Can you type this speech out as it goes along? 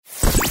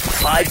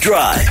5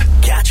 Drive.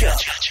 Catch up.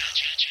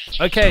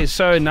 Okay,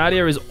 so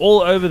Nadia is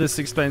all over this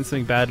Explain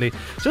Something Badly.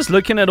 Just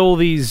looking at all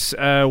these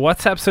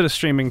WhatsApps that are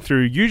streaming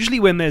through. Usually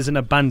when there's an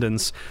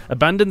abundance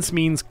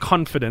means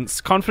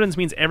confidence. Confidence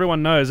means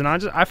everyone knows, and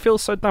I feel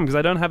so dumb because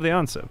I don't have the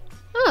answer.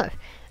 Oh.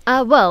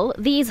 Well,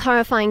 these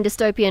horrifying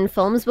dystopian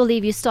films will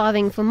leave you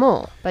starving for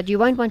more, but you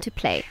won't want to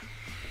play.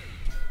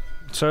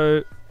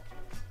 So,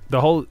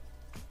 the whole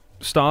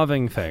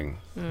starving thing,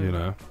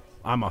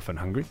 I'm often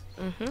hungry.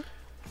 Mm-hmm.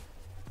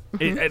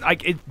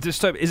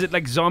 Is it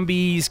like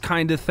zombies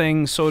kind of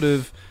thing, sort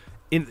of?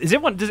 Does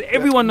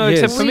everyone know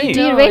except for me?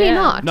 Do you really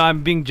not? No,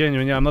 I'm being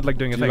genuine. Yeah, I'm not like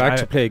doing a Do thing. you like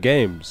to play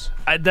games?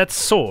 That's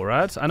Saw,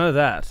 right? I know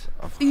that.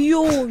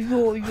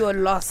 You're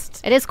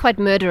lost. It is quite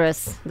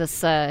murderous,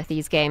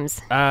 these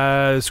games.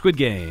 Squid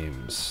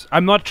Games.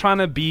 I'm not trying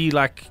to be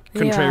like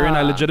contrarian. Yeah.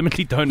 I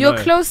legitimately don't know.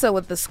 You're closer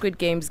with the Squid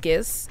Games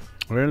guess.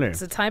 Really?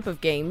 It's a type of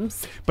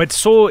games. But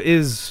Saw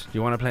is...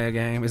 You want to play a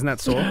game? Isn't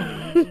that Saw?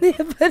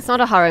 It's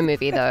not a horror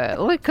movie, though.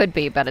 Or it could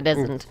be, but it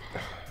isn't.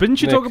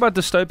 Didn't you talk about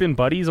dystopian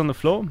bodies on the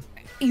floor?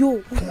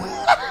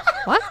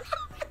 What?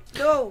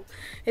 No.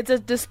 It's a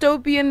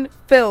dystopian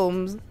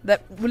film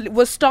that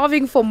was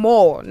starving for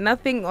more.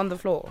 Nothing on the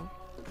floor.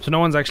 So no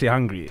one's actually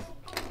hungry.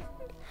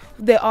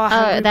 There are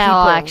hungry They people.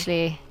 are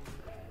actually.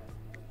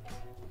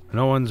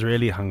 No one's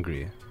really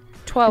hungry.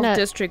 12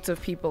 districts of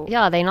people.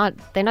 Yeah, they don't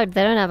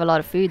have a lot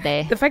of food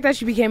there. The fact that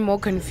she became more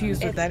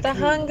confused with that. It's the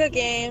Hunger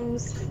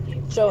Games.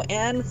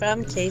 Joanne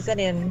from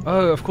KZN.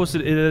 Oh, of course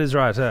it is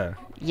right,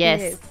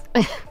 Yes.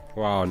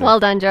 Wow. No. Well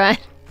done, Joanne.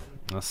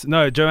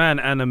 No, Joanne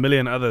and a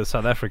million other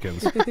South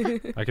Africans.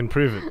 I can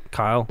prove it.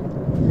 Kyle.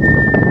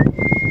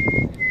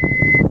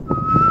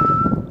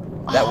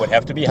 That would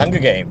have to be Hunger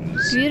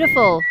Games.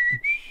 Beautiful.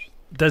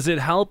 Does it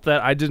help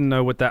that I didn't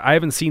know what that... I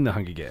haven't seen the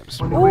Hunger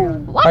Games.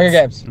 What? Hunger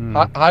Games.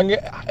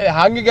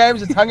 Hunger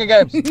Games. It's Hunger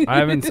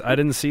Games. I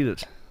didn't see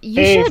that.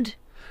 You should.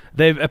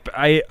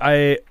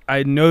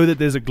 I know that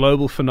there's a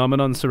global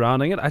phenomenon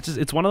surrounding it.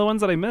 It's one of the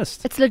ones that I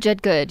missed. It's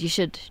legit good. You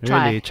should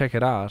try. Really, check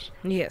it out.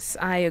 Yes,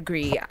 I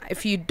agree.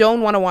 If you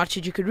don't want to watch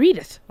it, you could read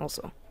it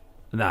also.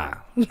 Nah.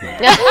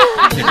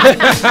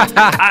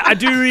 I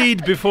do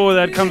read before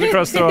that comes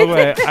across the wrong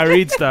way. I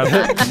read stuff.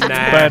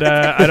 But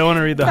I don't want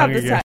to read the Hunger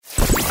Games.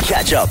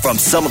 Catch up from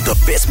some of the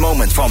best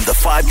moments from the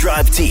 5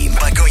 Drive team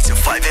by going to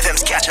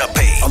 5FM's catch-up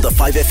page on the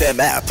 5FM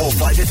app or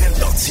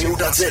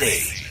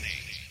 5FM.co.za.